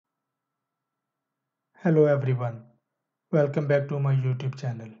Hello everyone, welcome back to my YouTube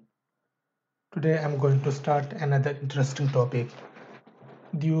channel. Today I'm going to start another interesting topic,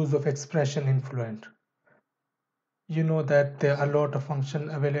 the use of expression in Fluent. You know that there are a lot of functions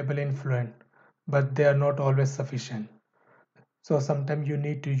available in Fluent, but they are not always sufficient. So sometimes you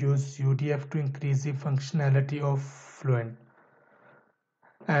need to use UDF to increase the functionality of Fluent.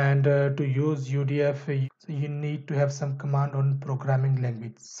 And to use UDF, you need to have some command on programming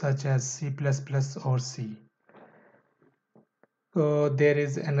language such as C++ or C. So there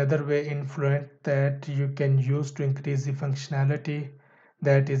is another way in Fluent that you can use to increase the functionality,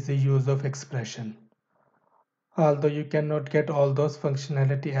 that is the use of expression. Although you cannot get all those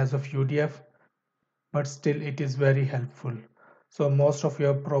functionality as of UDF, but still it is very helpful. So most of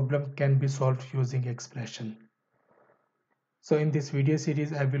your problem can be solved using expression. So in this video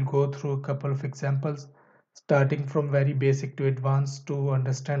series, I will go through a couple of examples, starting from very basic to advanced to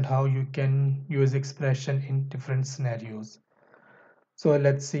understand how you can use expression in different scenarios. So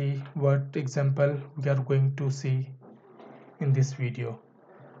let's see what example we are going to see in this video.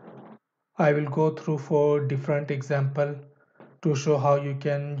 I will go through 4 different examples to show how you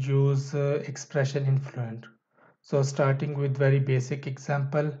can use expression in Fluent. So starting with very basic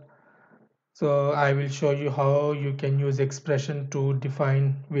example. So I will show you how you can use expression to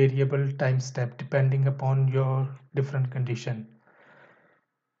define variable time step depending upon your different condition.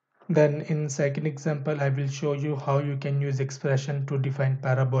 Then in second example, I will show you how you can use expression to define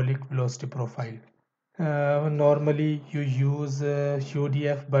parabolic velocity profile. Normally you use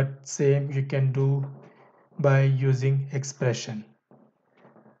UDF, but same you can do by using expression.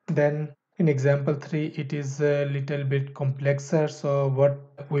 Then in example 3, it is a little bit complexer. So what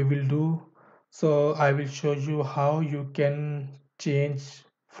we will do, so I will show you how you can change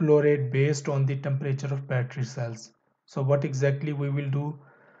flow rate based on the temperature of battery cells. So what exactly we will do,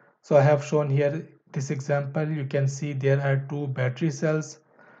 so I have shown here this example. You can see there are 2 battery cells,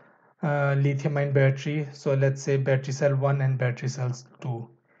 lithium ion battery. So let's say battery cell 1 and battery cells 2.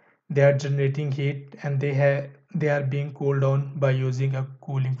 They are generating heat and they are being cooled down by using a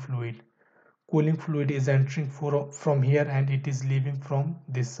cooling fluid. Cooling fluid is entering from here and it is leaving from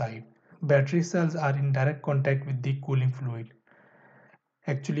this side. Battery cells are in direct contact with the cooling fluid.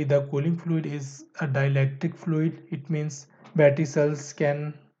 Actually, the cooling fluid is a dielectric fluid. It means battery cells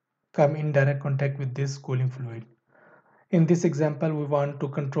can come in direct contact with this cooling fluid. In this example, we want to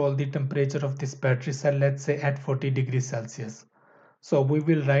control the temperature of this battery cell, let's say at 40 degrees Celsius. So we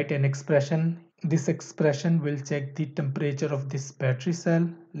will write an expression. This expression will check the temperature of this battery cell.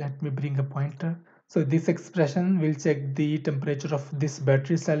 Let me bring a pointer. So this expression will check the temperature of this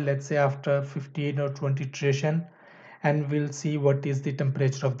battery cell, let's say after 15 or 20 iteration, and we'll see what is the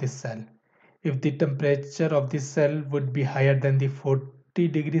temperature of this cell. If the temperature of this cell would be higher than the 40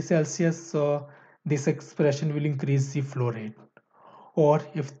 degrees Celsius, so this expression will increase the flow rate. Or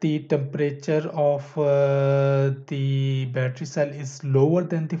if the temperature of the battery cell is lower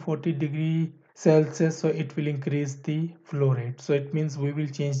than the 40 degrees Celsius, so it will increase the flow rate. So it means we will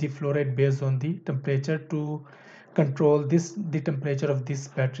change the flow rate based on the temperature to control the temperature of this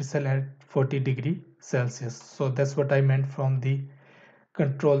battery cell at 40 degrees Celsius. So that's what I meant from the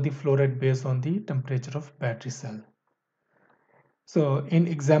control the flow rate based on the temperature of battery cell. So in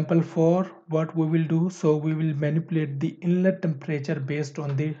example 4, what we will do, so we will manipulate the inlet temperature based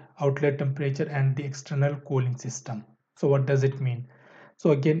on the outlet temperature and the external cooling system. So what does it mean?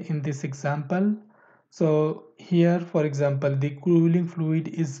 So again, in this example, so here, for example, the cooling fluid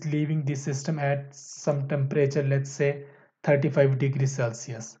is leaving the system at some temperature, let's say 35 degrees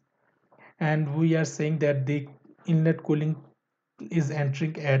Celsius. And we are saying that the inlet cooling is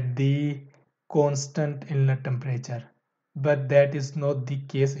entering at the constant inlet temperature, but that is not the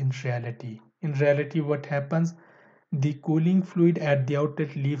case in reality. In reality, what happens, the cooling fluid at the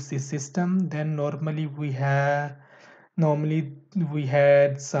outlet leaves the system. Then normally we had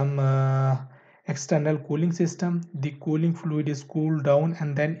some external cooling system. The cooling fluid is cooled down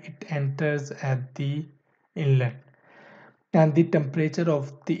and then it enters at the inlet, and the temperature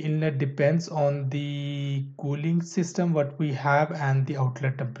of the inlet depends on the cooling system what we have and the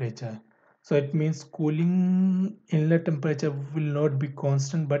outlet temperature. So it means cooling inlet temperature will not be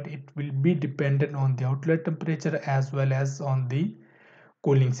constant, but it will be dependent on the outlet temperature as well as on the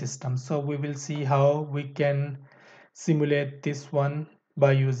cooling system. So we will see how we can simulate this one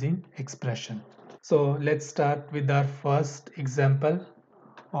by using expression. So let's start with our first example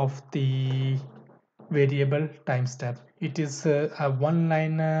of the variable time step. It is a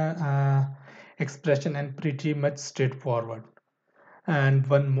one-line expression and pretty much straightforward. And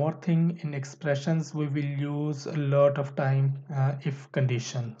one more thing, in expressions we will use a lot of time if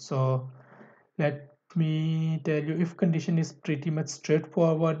condition. So let's me tell you, if condition is pretty much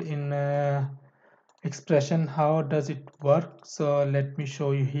straightforward in expression. How does it work? So let me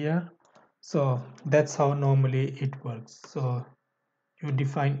show you here. So that's how normally it works. So you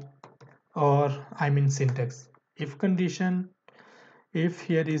define, or I mean syntax, if condition, if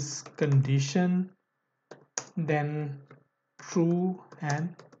here is condition, then true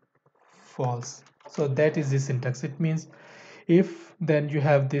and false. So that is the syntax. It means if, then you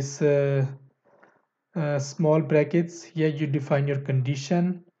have this small brackets here, you define your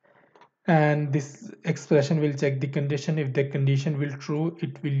condition, and this expression will check the condition. If the condition will true,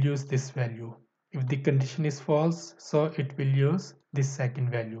 it will use this value. If the condition is false, so it will use this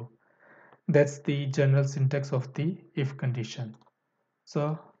second value. That's the general syntax of the if condition.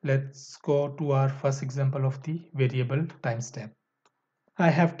 So let's go to our first example of the variable time step. I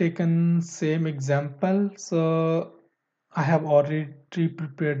have taken same example, so I have already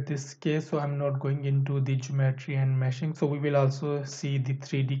prepared this case, so I'm not going into the geometry and meshing. So we will also see the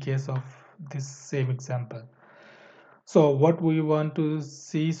 3D case of this same example. So what we want to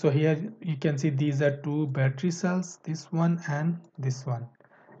see, so here you can see these are two battery cells, this one and this one,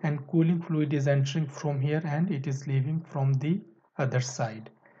 and cooling fluid is entering from here and it is leaving from the other side.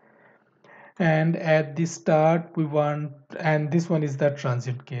 And at the start we want, and this one is the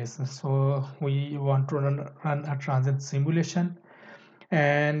transient case, so we want to run a transient simulation,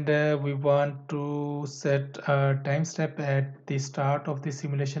 and we want to set a time step at the start of the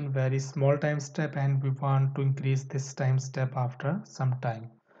simulation, very small time step, and we want to increase this time step after some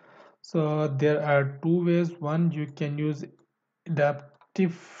time. So there are two ways. One, you can use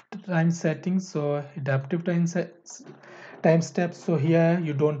adaptive time settings. So adaptive time steps, so here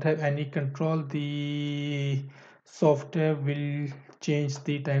you don't have any control, the software will change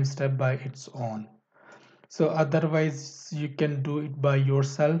the time step by its own. So otherwise you can do it by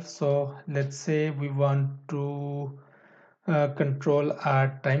yourself. So let's say we want to control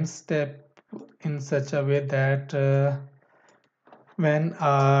our time step in such a way that when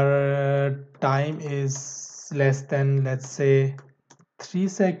our time is less than, let's say, 3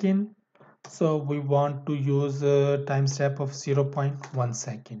 seconds, so we want to use a time step of 0.1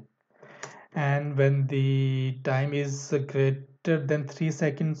 second, and when the time is greater than 3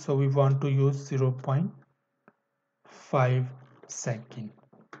 seconds, so we want to use 0.5 second.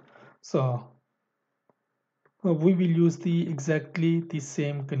 So we will use the exactly the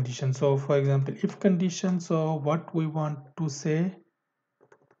same condition. So for example, if condition, so what we want to say,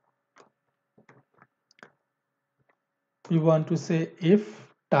 we want to say if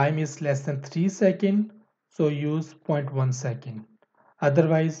time is less than 3 seconds, so use 0.1 second,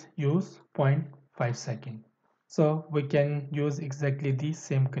 otherwise use 0.5 second. So we can use exactly the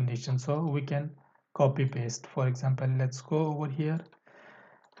same condition, so we can copy paste. For example, let's go over here,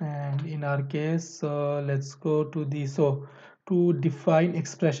 and in our case, let's go to the, so to define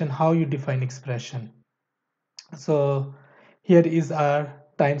expression, how you define expression. So here is our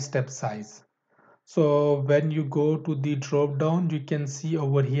time step size. So when you go to the drop down, you can see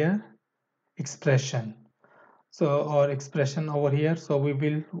over here expression, so or expression over here. So we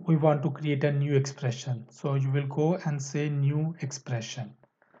want to create a new expression, so you will go and say new expression.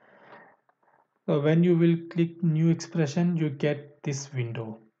 So when you will click new expression, you get this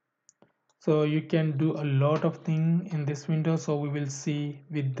window. So you can do a lot of things in this window, so we will see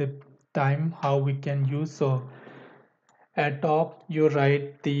with the time how we can use. So at top you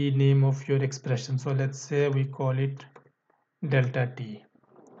write the name of your expression, so let's say we call it delta t,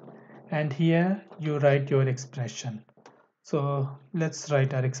 and here you write your expression. So let's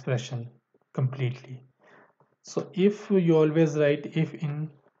write our expression completely. So if you always write if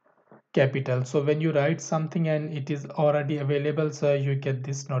in capital, so when you write something and it is already available, so you get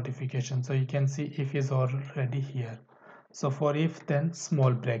this notification. So you can see if is already here. So for if, then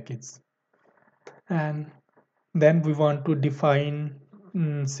small brackets, and then we want to define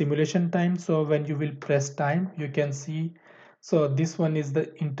simulation time. So when you will press time, you can see, so this one is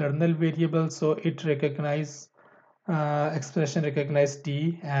the internal variable, so it recognize expression recognize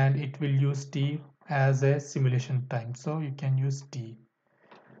t, and it will use t as a simulation time. So you can use t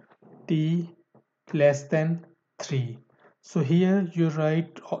less than 3. So here you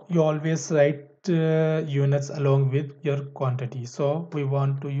write, you always write units along with your quantity. So we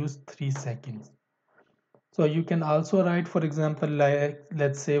want to use 3 seconds. So you can also write, for example, like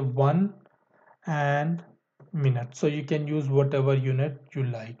let's say 1 and minute. So you can use whatever unit you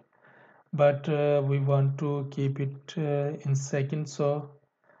like, but we want to keep it in seconds. So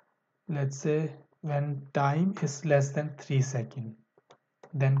let's say when time is less than 3 seconds,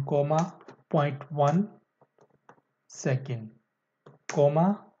 then comma 0.1 second,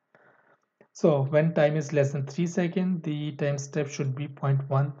 comma So when time is less than 3 seconds, the time step should be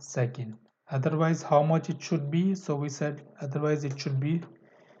 0.1 second. Otherwise, how much it should be? So we said otherwise it should be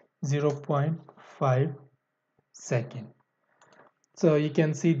 0.5 second. So you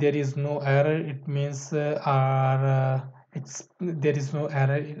can see there is no error. It means there is no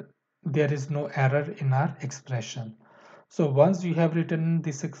error. There is no error in our expression. So once you have written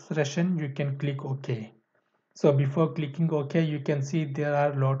this expression, you can click OK. So before clicking OK, you can see there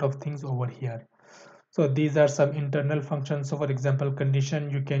are a lot of things over here. So these are some internal functions. So for example, condition,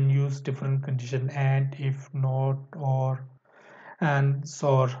 you can use different condition, and, if, not, or, and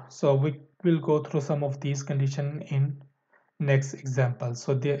so. So we will go through some of these condition in next example.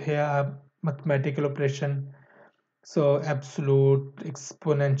 So here are mathematical operation. So absolute,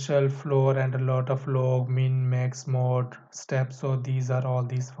 exponential, floor, and a lot of log, min, max, mod, step. So these are all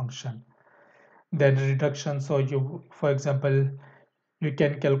these function. Then reduction. So you, for example, you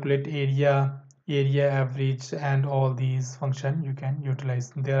can calculate area average, and all these function you can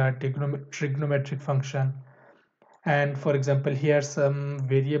utilize. There are trigonometric function, and for example here some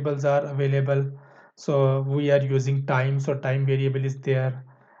variables are available. So we are using time, so time variable is there,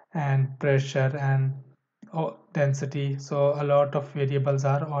 and pressure, and density. So a lot of variables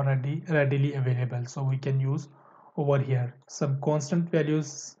are already readily available, so we can use over here some constant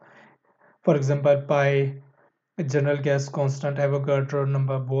values. For example, pi, general gas constant, Avogadro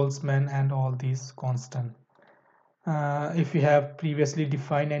number, Boltzmann, and all these constant. If you have previously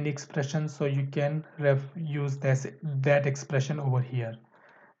defined any expression, so you can use that expression over here.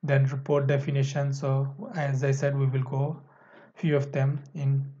 Then report definition. So as I said, we will go few of them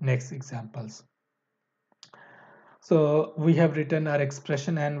in next examples. So we have written our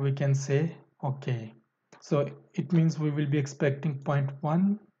expression, and we can say okay. So it means we will be expecting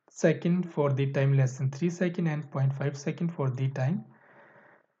 0.1 second for the time less than 3 seconds, and 0.5 second for the time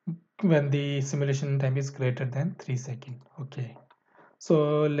when the simulation time is greater than 3 seconds. Okay,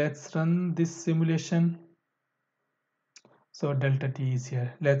 so let's run this simulation. So delta t is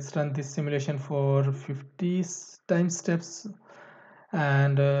here. Let's run this simulation for 50 time steps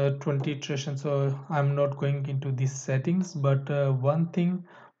and 20 iterations. So I'm not going into these settings, but one thing,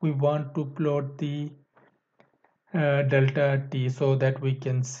 we want to plot the delta t so that we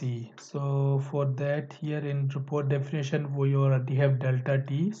can see. So for that, here in report definition we already have delta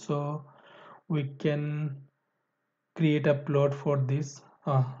t, so we can create a plot for this.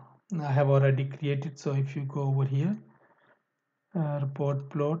 I have already created. So if you go over here, report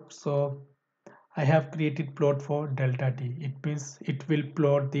plot, so I have created plot for delta t. It means it will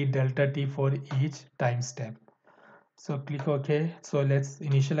plot the delta t for each time step. So click OK. So let's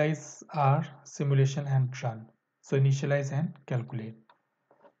initialize our simulation and run. So initialize and calculate.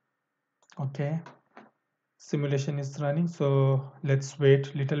 Okay, simulation is running, so let's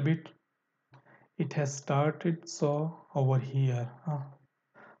wait little bit. It has started. So over here,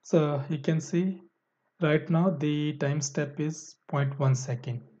 so you can see right now the time step is 0.1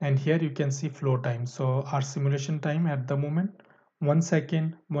 second, and here you can see flow time. So our simulation time at the moment 1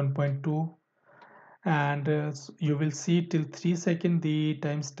 second, 1.2, and you will see till 3 second the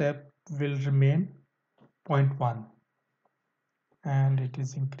time step will remain 0.1, and it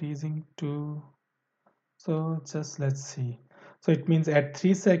is increasing to, so just let's see. So it means at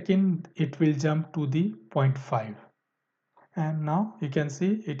 3 second it will jump to the 0.5, and now you can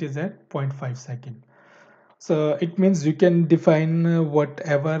see it is at 0.5 second. So it means you can define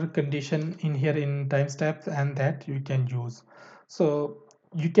whatever condition in here in time steps, and that you can use. So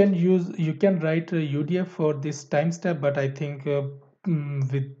you can write a UDF for this time step, but I think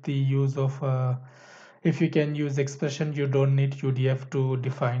with the use of if you can use expression, you don't need UDF to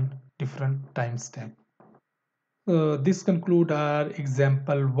define different time step. This conclude our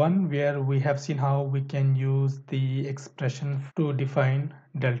example 1, where we have seen how we can use the expression to define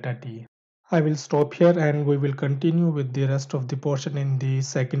delta t. I will stop here, and we will continue with the rest of the portion in the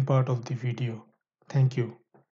second part of the video. Thank you.